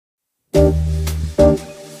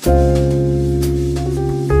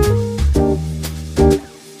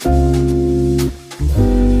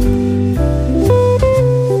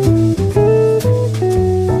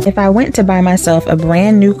If I went to buy myself a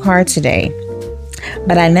brand new car today,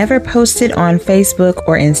 but I never posted on Facebook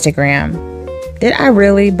or Instagram, did I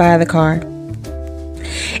really buy the car?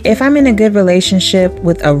 If I'm in a good relationship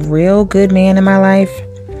with a real good man in my life,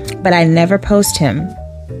 but I never post him,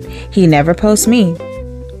 he never posts me,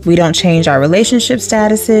 we don't change our relationship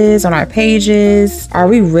statuses on our pages, are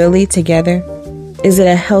we really together? Is it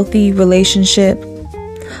a healthy relationship?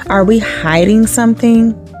 Are we hiding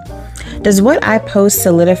something? Does what I post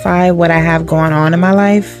solidify what I have going on in my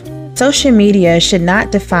life? Social media should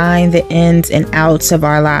not define the ins and outs of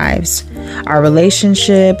our lives, our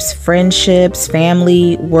relationships, friendships,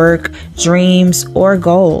 family, work, dreams, or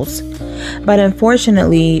goals. But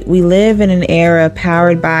unfortunately, we live in an era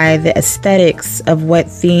powered by the aesthetics of what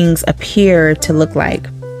things appear to look like.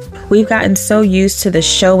 We've gotten so used to the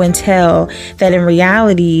show and tell that in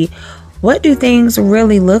reality, what do things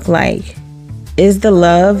really look like? Is the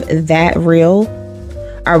love that real?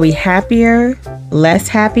 Are we happier? Less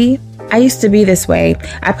happy? I used to be this way.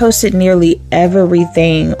 I posted nearly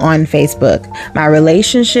everything on Facebook. My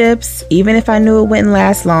relationships, even if I knew it wouldn't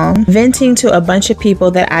last long, venting to a bunch of people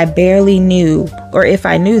that I barely knew, or if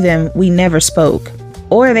I knew them, we never spoke,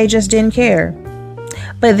 or they just didn't care.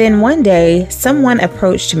 But then one day, someone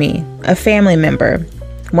approached me, a family member,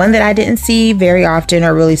 one that I didn't see very often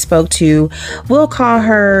or really spoke to. We'll call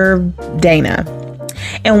her Dana.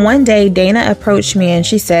 And one day, Dana approached me and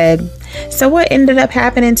she said, "So what ended up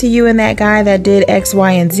happening to you and that guy that did X,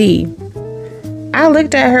 Y, and Z?" I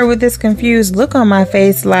looked at her with this confused look on my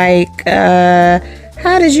face like,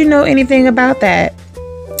 how did you know anything about that?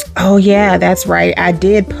 Oh yeah, that's right. I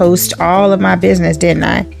did post all of my business, didn't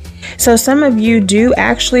I? So some of you do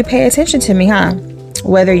actually pay attention to me, huh?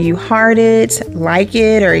 Whether you heart it, like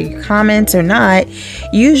it, or you comment or not,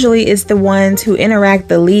 usually it's the ones who interact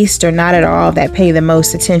the least or not at all that pay the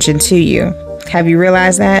most attention to you. Have you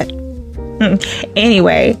realized that?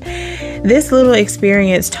 Anyway, this little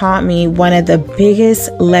experience taught me one of the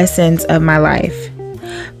biggest lessons of my life.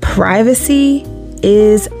 Privacy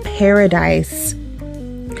is paradise.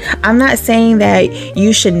 I'm not saying that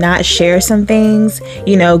you should not share some things.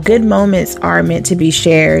 You know, good moments are meant to be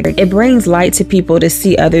shared. It brings light to people to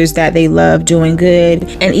see others that they love doing good.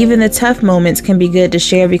 And even the tough moments can be good to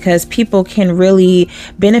share because people can really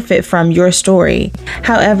benefit from your story.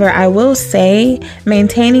 However, I will say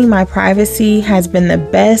maintaining my privacy has been the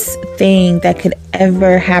best thing that could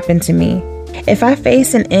ever happen to me. If I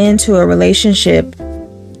face an end to a relationship,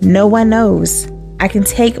 no one knows. I can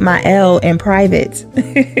take my L in private.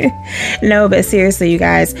 No, but seriously, you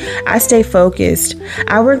guys, I stay focused.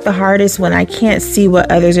 I work the hardest when I can't see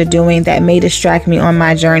what others are doing that may distract me on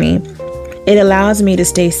my journey. It allows me to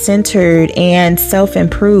stay centered and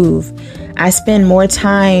self-improve. I spend more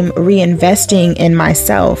time reinvesting in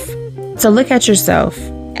myself. So look at yourself.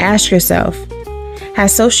 Ask yourself,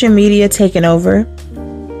 has social media taken over?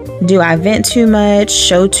 Do I vent too much,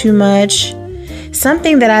 show too much?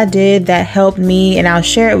 Something that I did that helped me, and I'll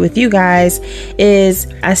share it with you guys, is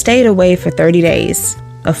I stayed away for 30 days,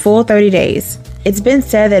 a full 30 days. It's been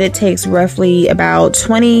said that it takes roughly about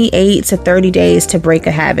 28 to 30 days to break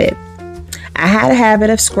a habit. I had a habit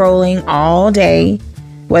of scrolling all day,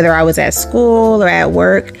 whether I was at school or at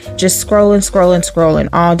work, just scrolling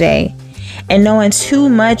all day. And knowing too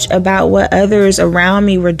much about what others around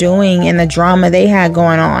me were doing and the drama they had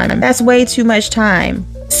going on. That's way too much time.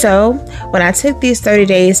 So when I took these 30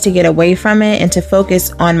 days to get away from it and to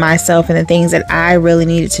focus on myself and the things that I really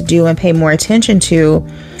needed to do and pay more attention to,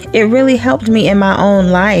 it really helped me in my own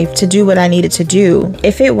life to do what I needed to do.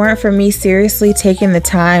 If it weren't for me seriously taking the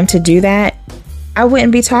time to do that, I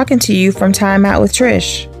wouldn't be talking to you from Time Out with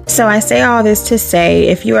Trish. So I say all this to say,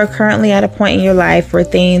 if you are currently at a point in your life where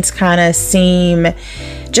things kind of seem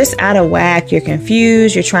just out of whack, you're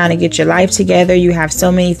confused, you're trying to get your life together, you have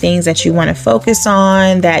so many things that you want to focus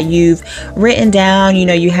on that you've written down, you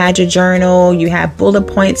know, you had your journal, you have bullet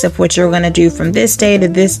points of what you're going to do from this day to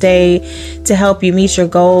this day to help you meet your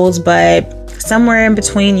goals, but somewhere in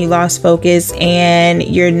between you lost focus and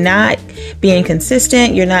you're not being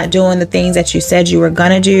consistent, you're not doing the things that you said you were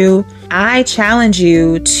gonna do. I challenge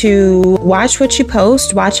you to watch what you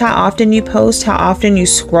post, watch how often you post, how often you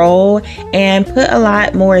scroll, and put a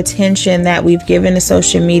lot more attention that we've given to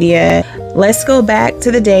social media. Let's go back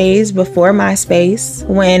to the days before MySpace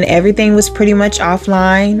when everything was pretty much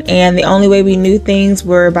offline and the only way we knew things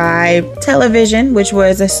were by television, which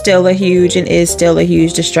was still a huge and is still a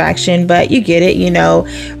huge distraction, but you get it, you know,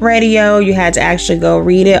 radio, you had to actually go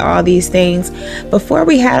read it, all these things. Before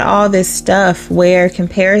we had all this stuff where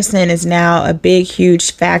comparison is now a big,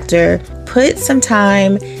 huge factor, put some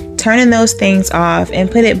time turning those things off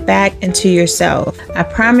and put it back into yourself. I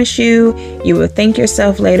promise you, you will thank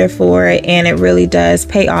yourself later for it, and it really does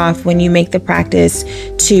pay off when you make the practice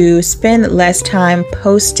to spend less time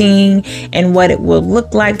posting and what it will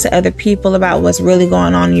look like to other people about what's really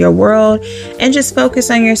going on in your world, and just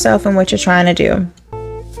focus on yourself and what you're trying to do.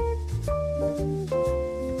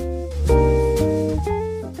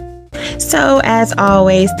 So as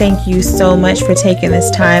always, thank you so much for taking this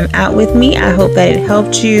time out with me. I hope that it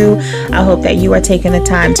helped you. I hope that you are taking the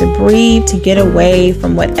time to breathe, to get away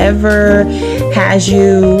from whatever has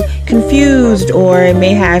you confused or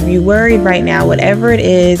may have you worried right now. Whatever it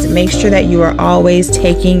is, make sure that you are always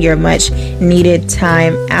taking your much needed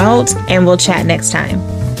time out, and we'll chat next time.